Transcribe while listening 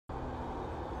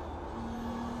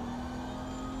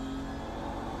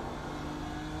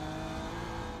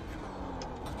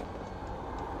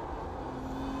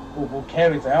Well,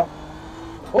 Carey's out.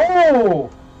 Oh!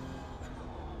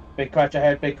 Big crash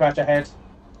ahead, big crash ahead.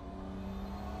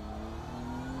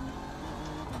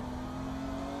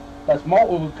 There's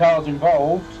multiple cars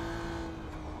involved.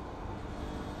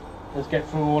 Let's get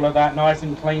through all of that nice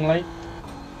and cleanly.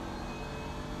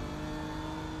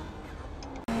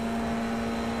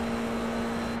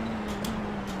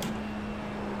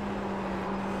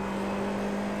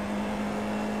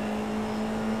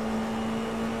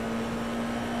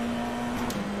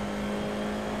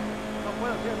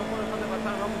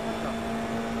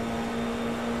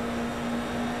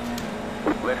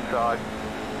 Left side.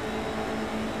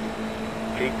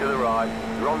 Keep to the right.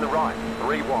 You're on the right.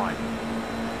 3 wide.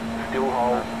 Still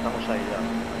hold. Estamos ahí ya.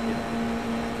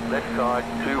 Left side.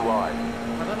 2 wide.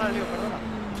 Perdona, Leo, perdona.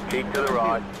 Keep to the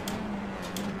right.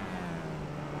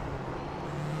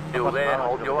 Still there.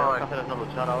 Hold your line.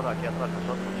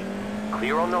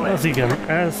 Clear on the left. Az igen,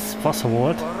 ez fasza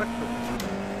volt.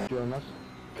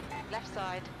 Left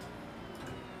side.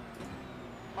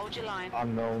 Hold your line.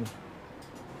 Unknown.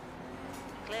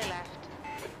 Clear left.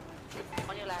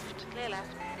 On your left. Clear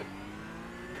left.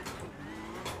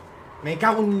 Me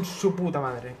cago en su puta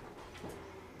madre.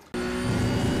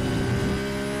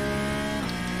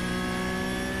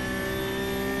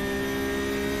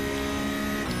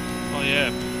 Oh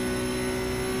yeah.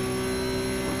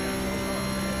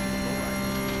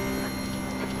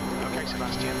 Okay,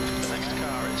 Sebastian. The next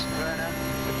car is Werner.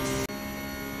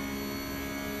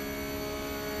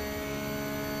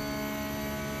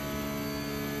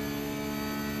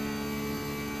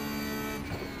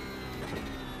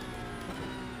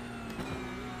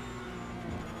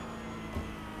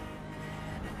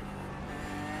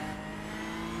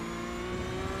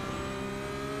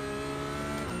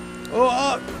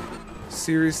 Oh,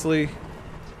 seriously?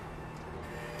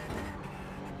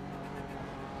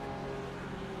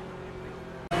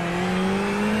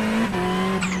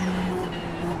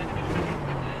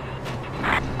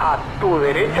 A tu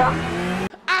derecha.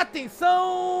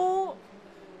 Atenção!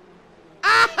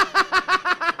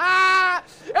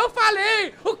 Eu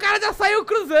falei! O cara já saiu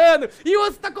cruzando! E o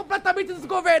outro tá completamente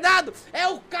desgovernado! É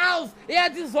o caos! É a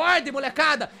desordem,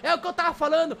 molecada! É o que eu tava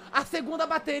falando! A segunda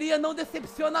bateria não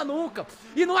decepciona nunca!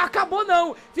 E não acabou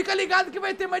não! Fica ligado que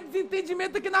vai ter mais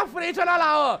desentendimento aqui na frente, olha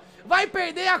lá, ó! Vai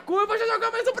perder a curva, já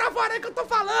jogar mais um pra fora, é que eu tô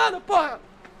falando, porra!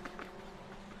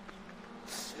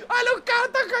 Olha, o cara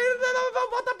tá caindo,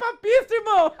 volta pra pista,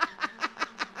 irmão!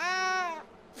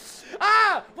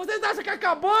 Ah, vocês acham que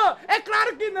acabou? É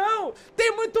claro que não!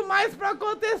 Tem muito mais pra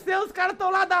acontecer, os caras estão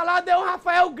lado a lado, é o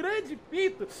Rafael Grande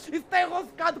Pinto, está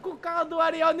enroscado com o carro do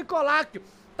Ariel Nicoláquio.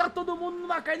 Tá todo mundo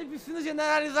numa carnificina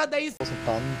generalizada, é isso.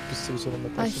 I'm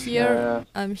here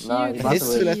to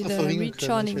see the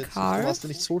returning car. Warst du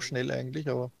nicht so schnell eigentlich,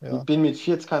 aber ja. Ich bin mit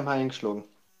 40 km/h eingeschlagen.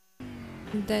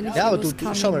 Then Ja, aber du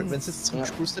schau mal, wenn du jetzt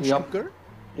zurückspulst, den Stuttgart.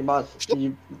 Ich weiß,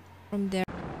 from there.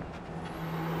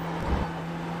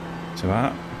 Se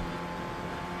va.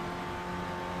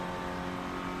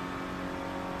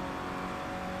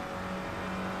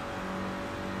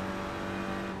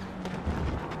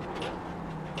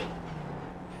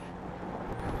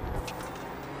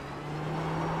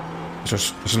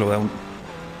 Eso lo da un...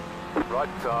 Right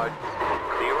side.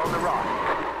 Clear on the right.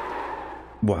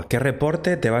 Buah, ¿qué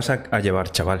reporte te vas a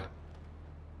llevar, chaval?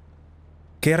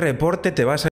 ¿Qué reporte te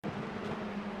vas a...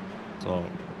 So,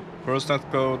 first net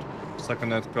code, second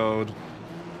net code.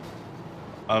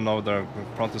 I don't know, the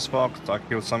front is fucked, I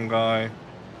killed some guy,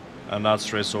 and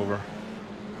that's race over.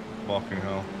 Fucking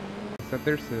hell. Essa é a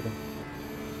terceira.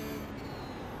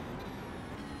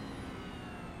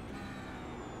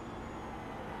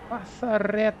 Passa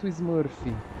reto,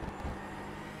 Smurf.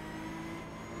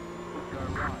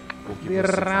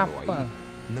 Derrapa.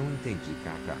 Não entendi,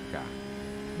 kkk.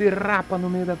 Derrapa no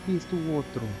meio da pista o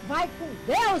outro. Vai com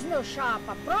Deus, meu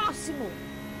chapa. Próximo.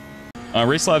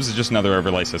 Race Labs is just another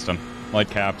overlay system, like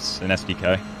Caps and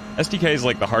SDK. SDK is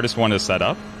like the hardest one to set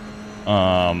up,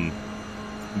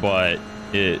 but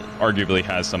it arguably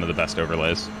has some of the best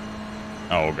overlays.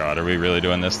 Oh god, are we really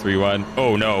doing this 3 wide?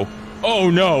 Oh no! Oh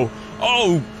no!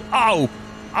 Oh! Oh!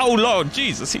 Oh Lord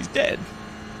Jesus, he's dead!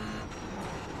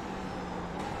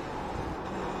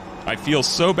 I feel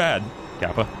so bad,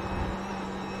 Kappa.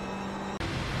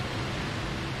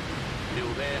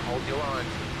 Still there, hold your line.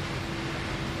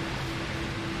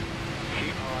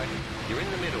 Keep high. You're in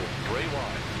the middle, 3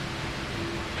 wide.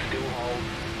 Still hold.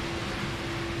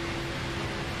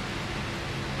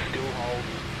 Still hold.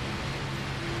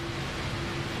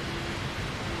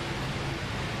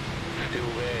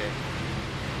 Still there.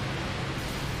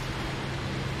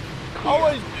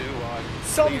 Oh,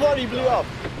 somebody blew up.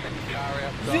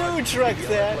 You tracked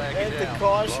that, and the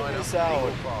caution is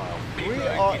out. We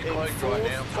are in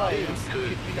fourth place.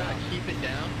 Keep it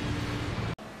down.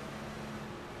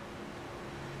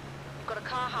 You've got a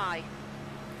car high.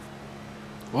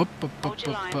 Hop, hop, hop,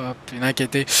 hop, hop. Il y en a un qui a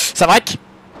été... Ça braque.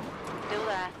 Still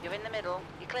there. You're in the middle.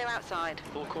 You're clear outside.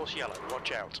 Full course yellow.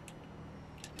 Watch out.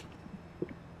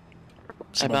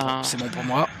 C'est bon pour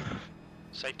moi.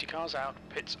 Safety cars out.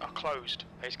 Pits are closed.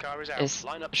 Pace car is out.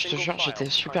 Line up Je te single jure, file. j'étais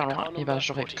super loin. Et bah,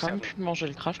 j'aurais quand même 47. pu manger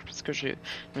le crash parce que je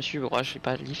me suis dit, ouais, je vais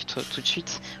pas lift tout de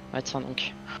suite. Bah, tiens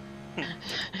donc. Bon,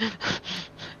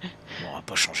 on va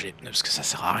pas changer les pneus parce que ça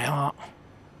sert à rien.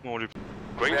 Bon, les...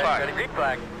 Green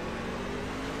flag.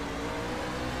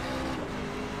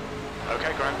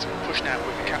 Okay, Grant. Push now.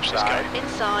 We can catch this guy.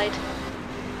 Inside.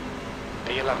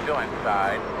 P11. Go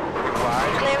inside.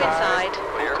 Clear inside.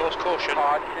 Full course caution.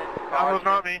 That was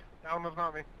not me.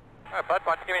 Alright, bud,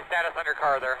 why don't you give me a status on your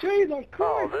car there? Jesus Christ,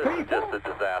 Oh, this is people! just a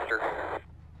disaster.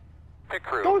 Pit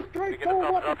crew. Go You straight get the thumbs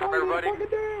forward, up from what are you everybody? fucking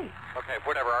doing? Okay,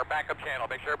 whatever, our backup channel.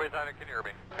 Make sure everybody's on it can hear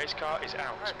me. Pace car is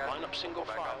out. Okay. Line up single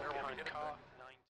Back file up there. behind car